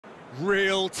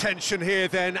Real tension here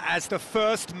then as the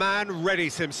first man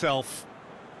readies himself.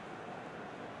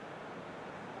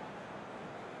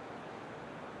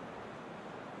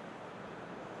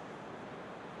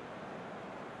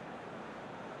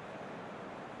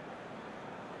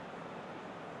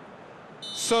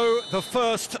 So, the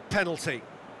first penalty.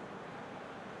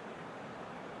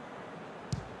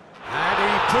 And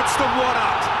he puts them one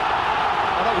up.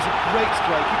 Oh, that was a great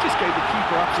strike. He just gave the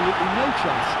keeper absolutely no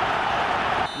chance.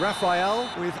 Raphael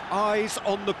with eyes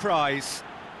on the prize.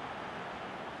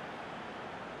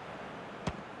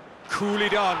 Coolly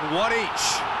done, one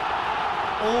each.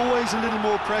 Always a little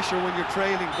more pressure when you're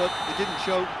trailing, but it didn't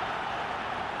show.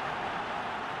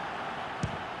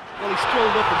 Well, he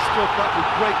strolled up and struck that with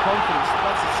great confidence.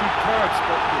 That's a superb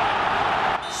spot kick.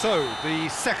 So, the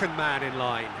second man in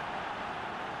line.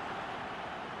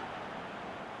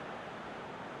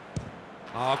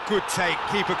 Oh, good take,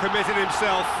 keeper committed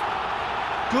himself.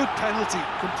 Good penalty,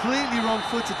 completely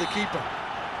wrong-footed the keeper.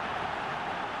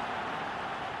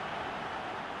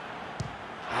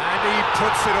 And he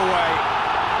puts it away.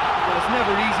 Well, it's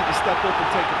never easy to step up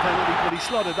and take a penalty, but he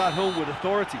slotted that home with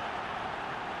authority.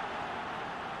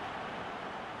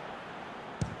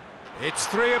 It's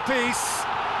three apiece.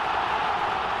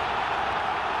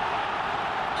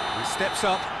 He steps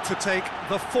up to take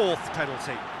the fourth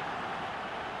penalty.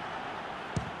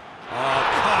 Oh,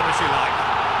 calm as you like.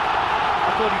 I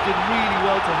thought he did really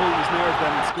well to hold his nerve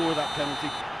then and score that penalty.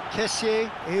 Kessié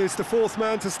is the fourth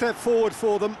man to step forward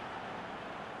for them.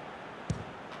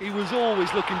 He was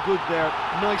always looking good there.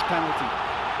 Nice penalty.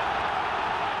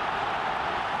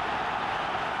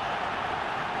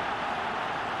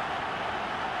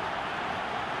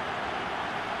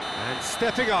 And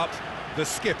stepping up, the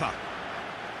skipper.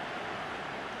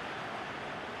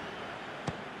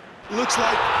 Looks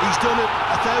like he's done it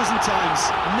 1,000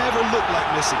 times. Never looked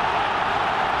like missing.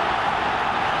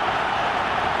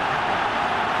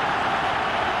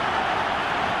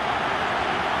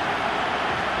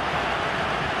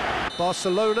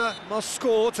 Barcelona must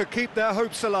score to keep their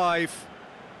hopes alive.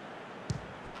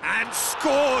 And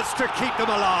scores to keep them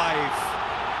alive.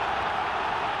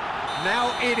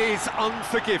 Now it is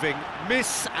unforgiving.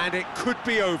 Miss and it could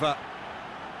be over.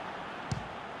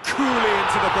 Coolly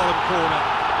into the bottom corner.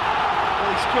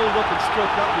 Well, he strolled up and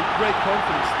struck that with great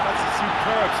confidence. That's a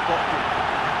superb spot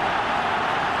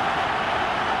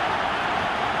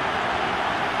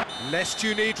kick. Lest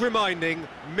you need reminding,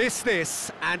 miss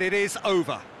this and it is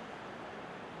over.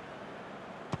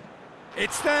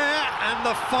 It's there, and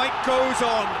the fight goes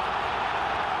on.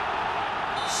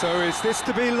 So is this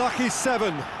to be lucky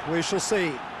 7? We shall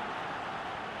see. And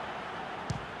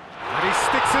he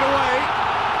sticks it away.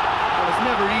 Well, it's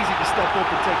never easy to step up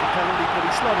and take a penalty, but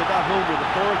he slotted that home with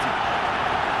authority.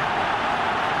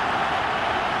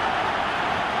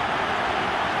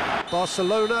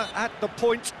 Barcelona at the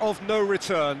point of no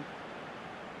return.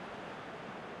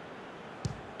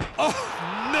 Oh,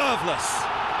 nerveless.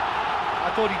 I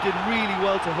thought he did really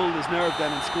well to hold his nerve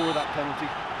then and score that penalty.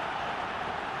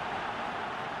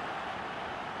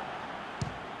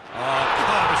 Oh,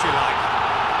 calm as you like.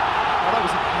 Oh, that was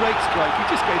a great strike. He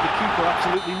just gave the keeper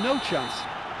absolutely no chance.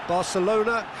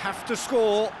 Barcelona have to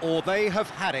score or they have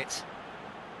had it.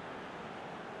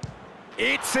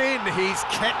 It's in, he's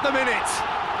kept them in it.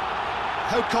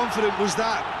 How confident was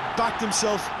that? Backed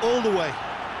himself all the way.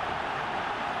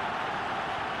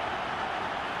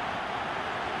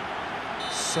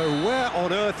 So where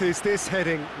on earth is this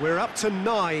heading? We're up to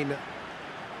 9.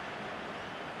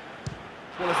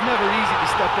 Well, it's never easy to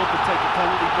step up and take a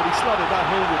penalty, but he slotted that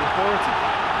home with authority.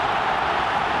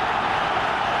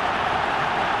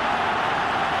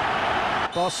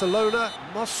 Barcelona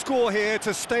must score here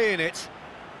to stay in it.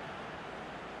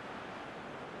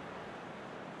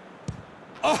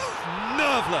 Oh,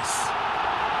 nerveless!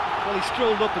 Well, he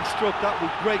strolled up and struck that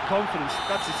with great confidence.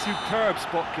 That's a superb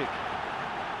spot kick.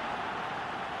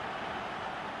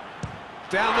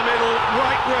 Down the middle,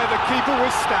 right where the keeper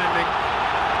was standing.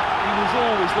 He was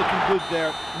always looking good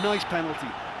there. Nice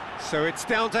penalty. So it's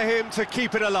down to him to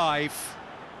keep it alive.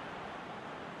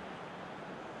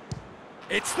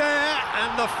 It's there,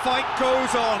 and the fight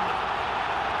goes on.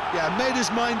 Yeah, made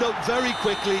his mind up very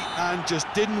quickly and just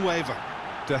didn't waver.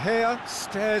 De Gea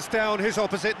stares down his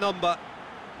opposite number.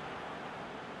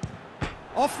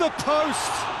 Off the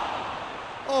post!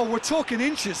 Oh, we're talking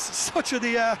inches. Such are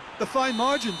the fine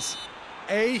margins.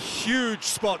 A huge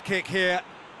spot kick here.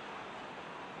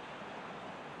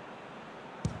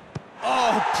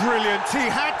 Oh, brilliant. He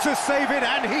had to save it,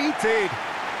 and he did.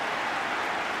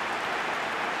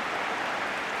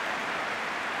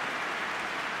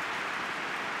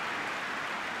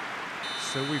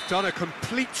 So we've done a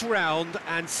complete round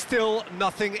and still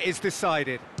nothing is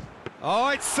decided. Oh,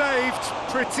 it's saved,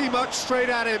 pretty much straight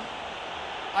at him.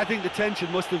 I think the tension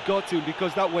must have got to him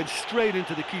because that went straight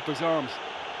into the keeper's arms.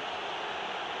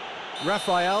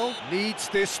 Rafael needs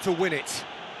this to win it.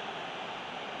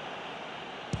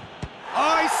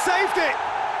 Oh, he saved it!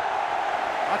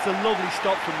 That's a lovely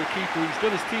stop from the keeper. He's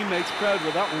done his teammates proud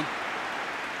with that one.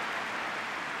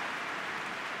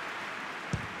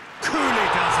 Coolly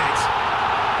does it!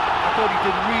 I thought he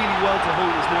did really well to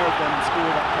hold his nerve then and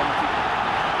score that penalty.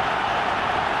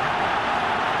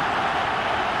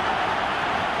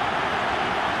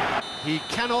 He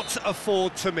cannot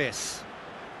afford to miss.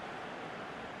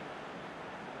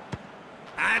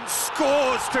 And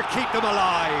scores to keep them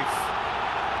alive.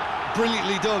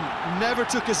 Brilliantly done. Never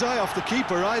took his eye off the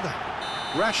keeper either.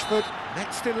 Rashford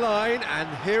next in line, and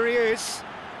here he is.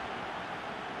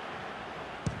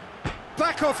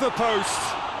 Back off the post.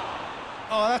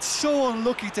 Oh, that's so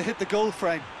unlucky to hit the goal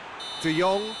frame. De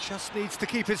Jong just needs to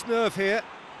keep his nerve here.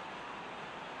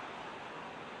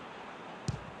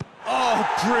 Oh,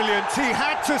 brilliant. He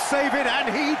had to save it, and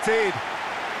he did.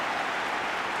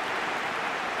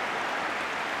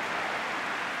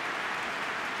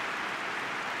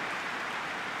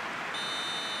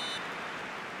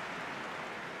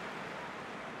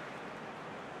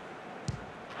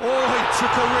 Oh, he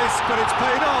took a risk, but it's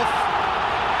paid off.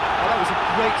 Oh, that was a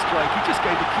great strike. He just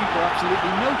gave the keeper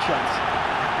absolutely no chance.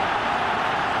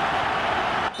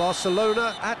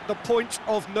 Barcelona at the point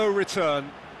of no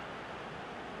return.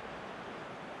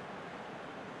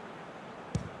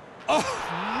 Oh,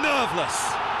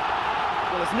 nerveless.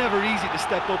 Well, it's never easy to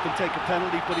step up and take a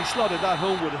penalty, but he slotted that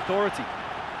home with authority.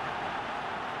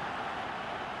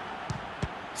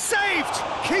 Saved!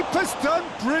 Keeper's done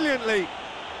brilliantly.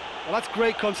 Well, that's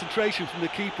great concentration from the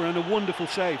keeper and a wonderful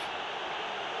save.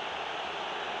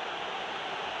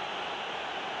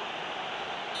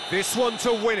 This one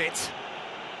to win it.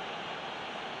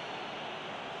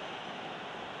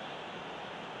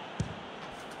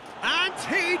 And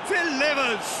he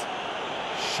delivers!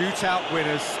 Shootout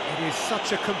winners. It is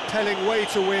such a compelling way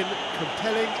to win,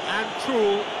 compelling and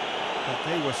cruel, but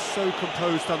they were so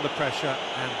composed under pressure,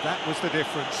 and that was the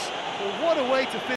difference. Well, what a way to finish.